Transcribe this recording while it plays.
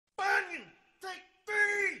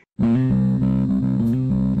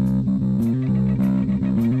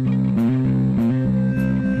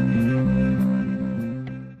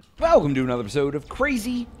Welcome to another episode of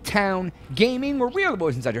Crazy Town Gaming, where we are the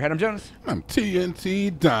boys inside your head. I'm Jonas. I'm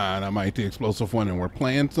TNT Dinomight, the explosive one, and we're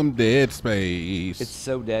playing some Dead Space. It's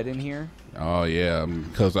so dead in here. Oh yeah,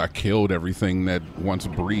 because I killed everything that once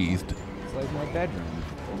breathed. It's like my bedroom.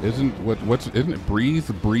 Isn't it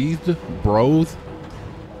breathed, broth?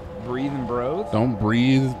 Breathe and broth? Don't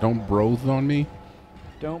breathe, don't broth on me.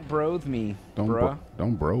 Don't broth me, Don't bruh.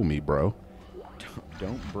 don't bro me, bro.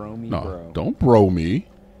 Don't bro me, No, bro. don't bro me.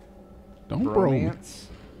 Don't bro me. Bromance?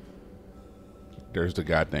 There's the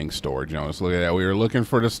goddamn store, Jonas. Look at that. We were looking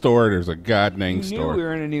for the store. There's a goddamn You store. knew we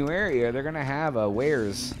were in a new area. They're gonna have a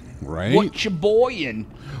wares. Right? What you boyin'?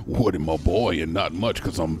 What am I boy? And not much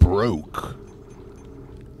because I'm broke.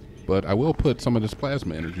 But I will put some of this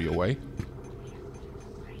plasma energy away.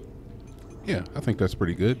 Yeah, I think that's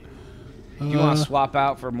pretty good. Do you want to swap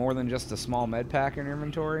out for more than just a small med pack in your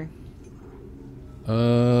inventory?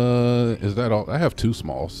 Is that all? I have two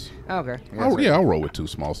smalls. Oh, okay. Yeah, I'll roll with two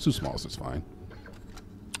smalls. Two smalls is fine.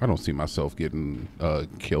 I don't see myself getting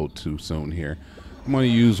killed too soon here. I'm going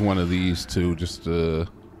to use one of these two just to...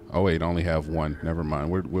 Oh, wait, I only have one. Never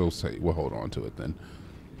mind. We'll hold on to it then.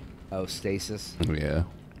 Oh, stasis. Yeah.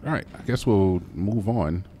 All right. I guess we'll move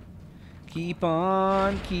on. Keep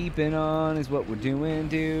on keeping on is what we're doing,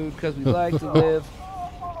 dude, because we like to live.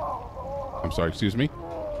 I'm sorry, excuse me?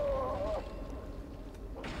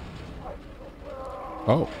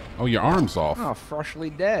 Oh, your arm's off. Oh, freshly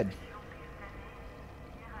dead.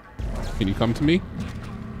 Can you come to me?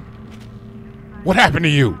 What happened to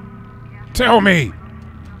you? Tell me!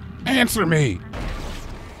 Answer me!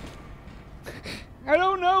 I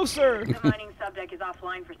don't know, sir. The mining subdeck is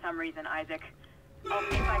offline for some reason, Isaac. I'll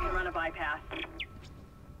see if I can run a bypass.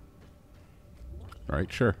 All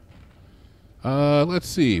right, sure. Let's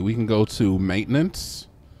see. We can go to maintenance,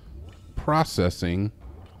 processing,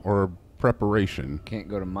 or preparation. Can't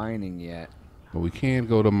go to mining yet. But we can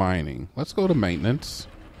go to mining. Let's go to maintenance.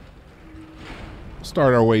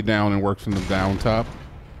 Start our way down and work from the down top.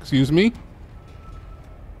 Excuse me?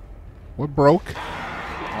 What broke? Oh,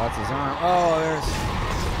 that's his arm. Oh, there's...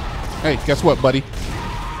 Hey, guess what, buddy?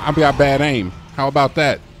 I've got bad aim. How about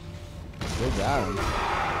that? They got him.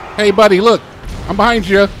 Hey, buddy, look. I'm behind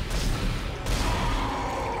you.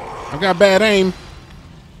 I've got bad aim.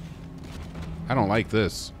 I don't like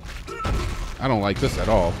this. I don't like this at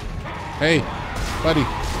all. Hey, buddy,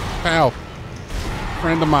 pal,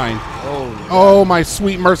 friend of mine. Oh, my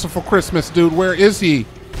sweet, merciful Christmas, dude. Where is he?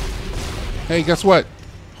 Hey, guess what?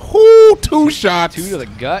 Whoo, two shots. Two to the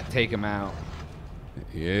gut, take him out.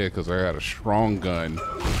 Yeah, because I got a strong gun.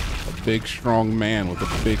 A big, strong man with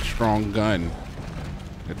a big, strong gun.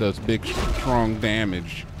 It does big, strong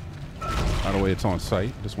damage. By the way, it's on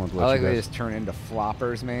site. Just wanted to let I like you they guys. just turn into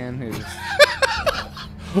floppers, man. Who's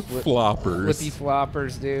Floppers. flippy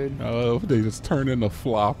floppers, dude. Oh, they just turn into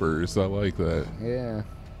floppers. I like that.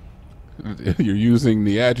 Yeah. You're using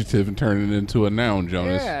the adjective and turning it into a noun,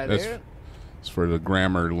 Jonas. Yeah, That's dude. it's for the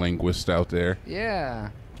grammar linguist out there.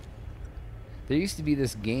 Yeah. There used to be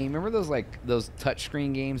this game. Remember those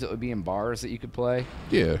touchscreen games that would be in bars that you could play?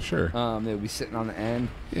 Yeah, sure. They would be sitting on the end.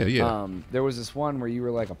 Yeah. There was this one where you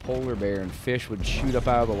were like a polar bear and fish would shoot up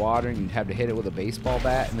out of the water and you'd have to hit it with a baseball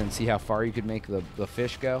bat and then see how far you could make the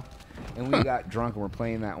fish go. And we got drunk and we're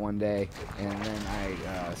playing that one day, and then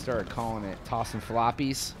I started calling it tossing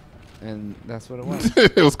floppies, and that's what it was.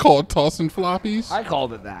 It was called tossing floppies. I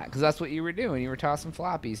called it that because that's what you were doing. You were tossing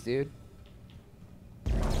floppies, dude.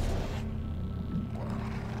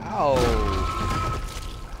 Oh.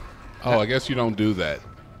 Oh, I guess you don't do that.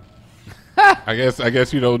 I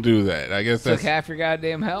guess you don't do that. I guess Took that's half your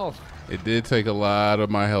goddamn health. it. Did take a lot of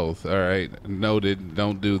my health. All right, noted.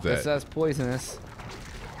 Don't do that. That's poisonous.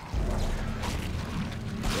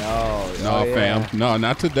 Yo, No, yeah. fam. No,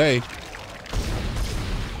 not today.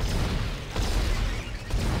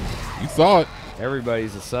 You saw it.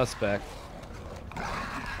 Everybody's a suspect.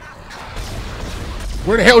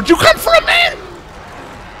 Where the hell did you come from, man?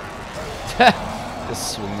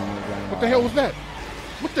 Just swinging the gun. What the hell was that?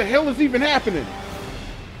 What the hell is even happening?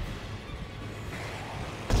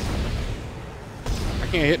 I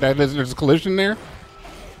can't hit that. There's a collision there.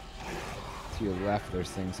 To your left, there's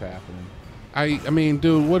things happening. I mean,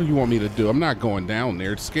 dude, what do you want me to do? I'm not going down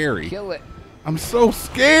there. It's scary. Kill it. I'm so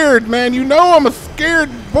scared, man. You know I'm a scared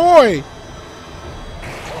boy.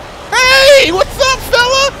 Hey, what's up,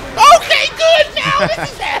 fella? Okay, good. Now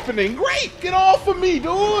this is happening. Great. Get off of me,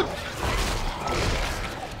 dude.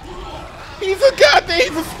 He's a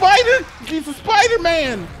spider. He's a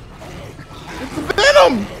Spider-Man. It's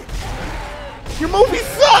Venom. Your movie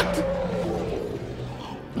sucked.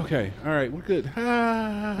 Okay, all right, we're good.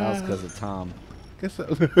 That was because of Tom. Guess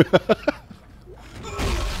so.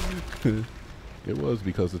 It was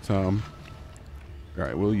because of Tom. All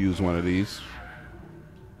right, we'll use one of these.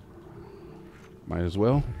 Might as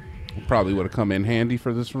well. Probably would have come in handy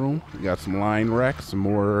for this room. We got some line wrecks, some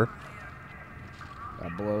more.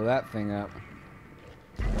 Gotta blow that thing up.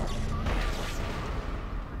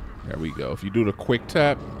 There we go. If you do the quick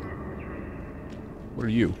tap. What are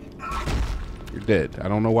you? You're dead. I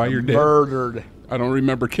don't know why you're dead. Murdered. I don't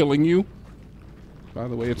remember killing you. By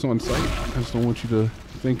the way, it's on site. I just don't want you to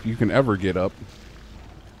think you can ever get up.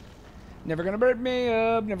 Never gonna burn me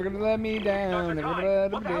up. Never gonna let me down. Never gonna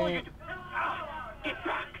let me down. Get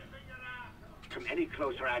back! Come any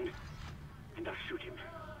closer and I'll shoot him.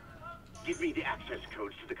 Give me the access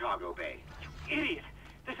codes to the cargo bay. You idiot!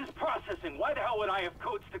 This is processing. Why the hell would I have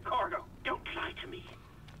codes to cargo? Don't lie to me.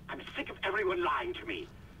 I'm sick of everyone lying to me.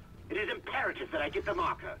 It is imperative that I get the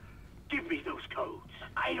marker. Give me those codes.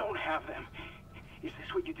 I don't have them. Is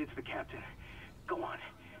this what you did to the captain? Go on.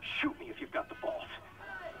 Shoot me if you've got the balls.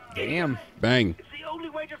 Damn. Bang. It's the only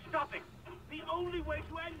way to stop it. The only way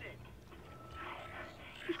to end it.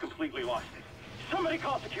 He's completely lost it. Somebody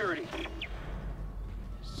call security.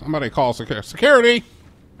 Somebody call security.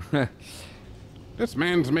 This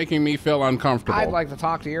man's making me feel uncomfortable. I'd like to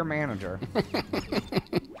talk to your manager.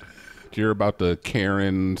 Did you hear about the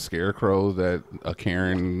Karen scarecrow that a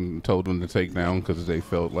Karen told them to take down because they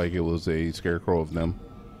felt like it was a scarecrow of them?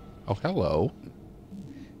 Oh, hello.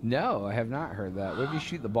 No, I have not heard that. What if you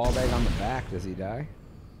shoot the ball bag on the back? Does he die?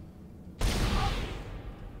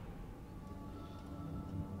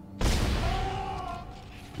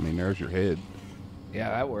 I mean, there's your head. Yeah,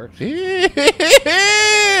 that works. Ew!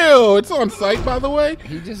 It's on site, by the way.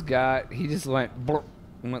 He just went blurp,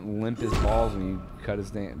 and went limp his balls when he cut his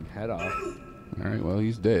damn head off. All right, well,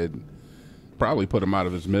 he's dead. Probably put him out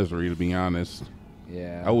of his misery, to be honest.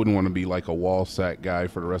 Yeah. I wouldn't want to be like a wall sack guy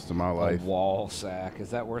for the rest of my life. A wall sack.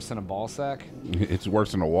 Is that worse than a ball sack? It's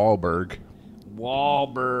worse than a Wahlberg.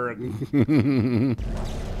 Wahlberg.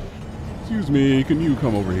 Excuse me, can you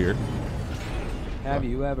come over here? Have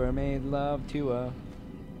you ever made love to a...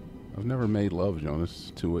 I've never made love,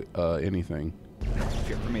 Jonas, to anything. Have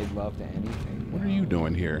you ever made love to anything? What are you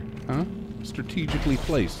doing here? Huh? Strategically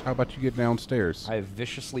placed. How about you get downstairs? I've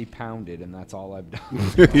viciously pounded, and that's all I've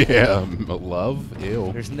done. Yeah, love?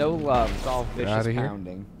 Ew. There's no love. It's all Get outta vicious here.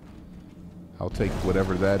 pounding. I'll take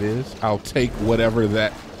whatever that is. I'll take whatever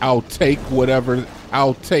that... I'll take whatever...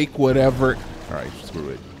 I'll take whatever... Alright, screw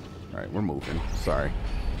it. Alright, we're moving. Sorry.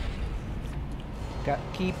 Got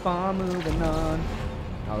keep on moving on.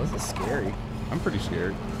 Oh, this is scary. I'm pretty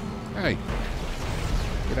scared. Hey.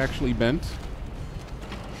 Get actually bent.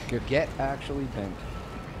 Get actually bent.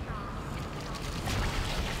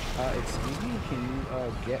 Excuse me, can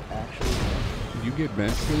you get actually bent? Could you get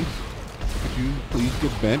bent, please? Could you please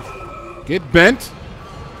get bent? Get bent?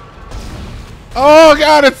 Oh,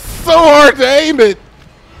 God, it's so hard to aim it.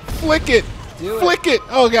 Flick it. Do it. Flick it.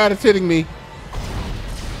 Oh, God, it's hitting me.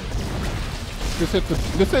 Just hit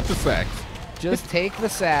the sacks. Just take the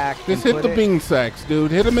sack. Just and hit put the it- bean sacks,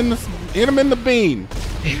 dude. Hit him in the bean.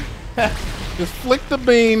 Just flick the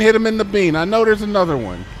bean, hit him in the bean. I know there's another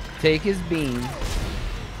one. Take his bean.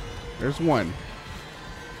 There's one.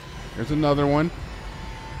 There's another one.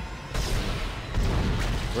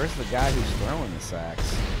 Where's the guy who's throwing the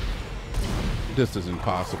sacks? This is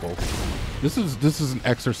impossible. This is an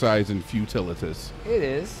exercise in futilitas. It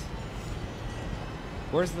is.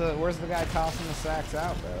 Where's the guy tossing the sacks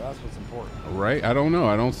out though? That's what's important. Right? I don't know.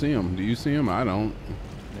 I don't see him. Do you see him? I don't.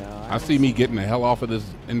 No, I see me getting the hell off of this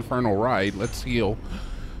infernal ride. Let's heal.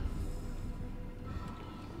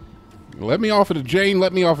 Let me off of the Jane.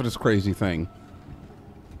 Let me off of this crazy thing.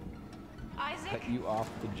 Isaac, Cut you off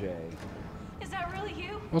the J. is that really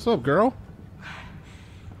you? What's up, girl?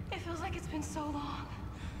 It feels like it's been so long,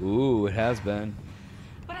 Ooh, it has been.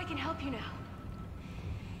 but I can help you now.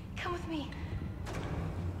 Come with me.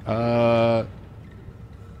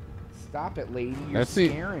 Stop it, lady. You're That's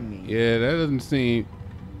scaring me. Yeah, that doesn't seem.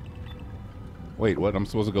 Wait, what? I'm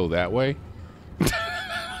supposed to go that way?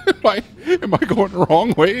 Am I going the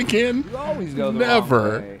wrong way again? You always go the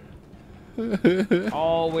Never. wrong way.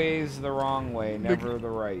 Always the wrong way, never the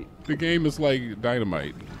right. The game is like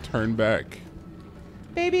Dinomight. Turn back.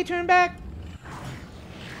 Baby, turn back.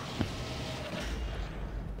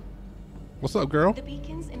 What's up, girl? The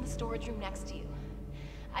beacon's in the storage room next to you.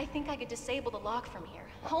 I think I could disable the lock from here.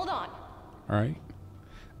 Hold on. All right.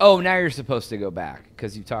 Oh, now you're supposed to go back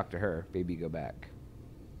because you talked to her. Baby, go back.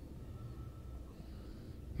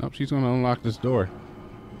 Nope, she's gonna unlock this door.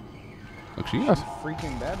 Look, she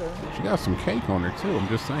Freaking better. got some cake on her too. I'm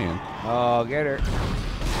just saying. Oh, get her.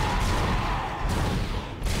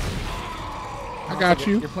 I got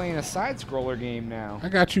you. You're playing a side-scroller game now. I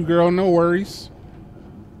got you, girl. No worries.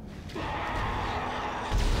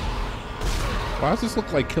 Why does this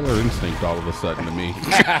look like Killer Instinct all of a sudden to me?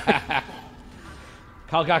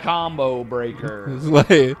 Combo breaker. It's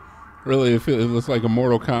like, really, it looks like a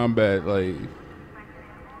Mortal Kombat. Like,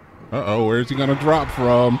 uh-oh, where's he gonna drop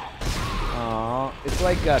from? It's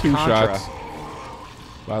like 2 Contra. shots.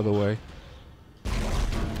 By the way.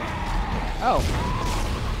 Oh.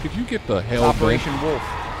 Could you get the hell Operation Wolf.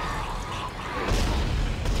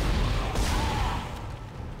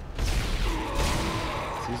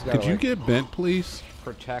 Could you get bent, please?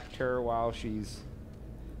 Protect her while she's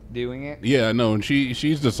doing it. Yeah, no, and she's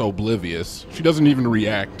just oblivious. She doesn't even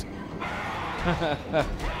react. Nope,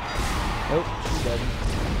 she doesn't.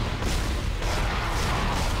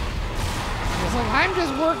 It's like, I'm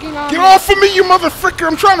just working on. Get off of me, you motherfucker!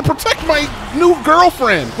 I'm trying to protect my new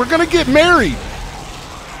girlfriend. We're gonna get married.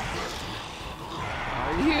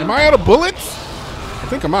 Are you? Am I out of bullets? I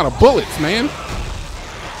think I'm out of bullets, man.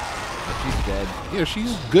 She's dead. Yeah,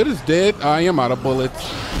 she's good as dead. I am out of bullets.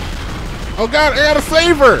 Oh God, I gotta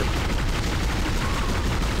save her!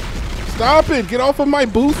 Stop it! Get off of my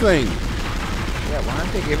boo thing. Yeah, why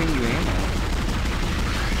aren't they giving you ammo?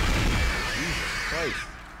 Jesus Christ.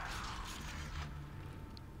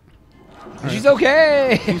 She's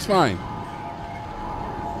okay! She's fine.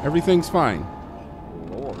 Everything's fine.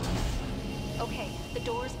 Lord. Okay, the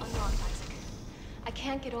door's unlocked, Isaac. I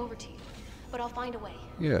can't get over to you, but I'll find a way.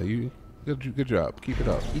 Yeah, you good job. Keep it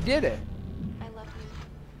up. You did it. I love you.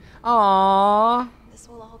 Aww. This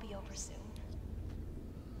will all be over soon.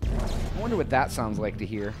 I wonder what that sounds like to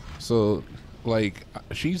hear. So, like,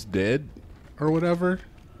 she's dead or whatever.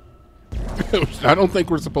 I don't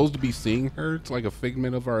think we're supposed to be seeing her. It's like a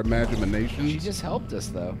figment of our imagination. She just helped us,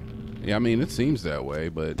 though. Yeah, I mean, it seems that way,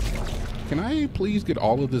 but can I please get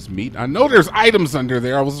all of this meat? I know there's items under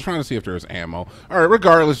there. I was trying to see if there was ammo. All right,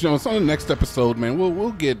 regardless, Jonas, on the next episode, man,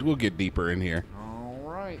 we'll get deeper in here. All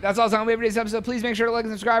right. That's all time we have for today's episode. Please make sure to like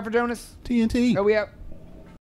and subscribe for Jonas. TNT. Oh, we out.